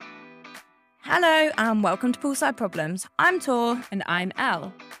Hello and welcome to Poolside Problems. I'm Tor. And I'm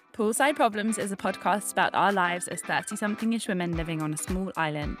Elle. Poolside Problems is a podcast about our lives as 30-something-ish women living on a small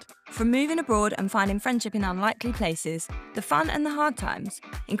island. From moving abroad and finding friendship in unlikely places, the fun and the hard times,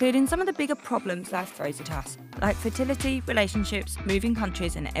 including some of the bigger problems life throws at us, like fertility, relationships, moving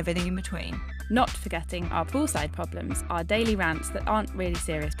countries and everything in between. Not forgetting our poolside problems, our daily rants that aren't really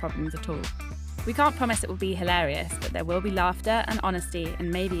serious problems at all. We can't promise it will be hilarious, but there will be laughter and honesty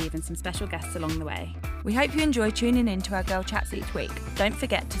and maybe even some special guests along the way. We hope you enjoy tuning in to our girl chats each week. Don't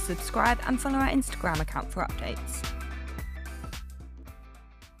forget to subscribe and follow our Instagram account for updates.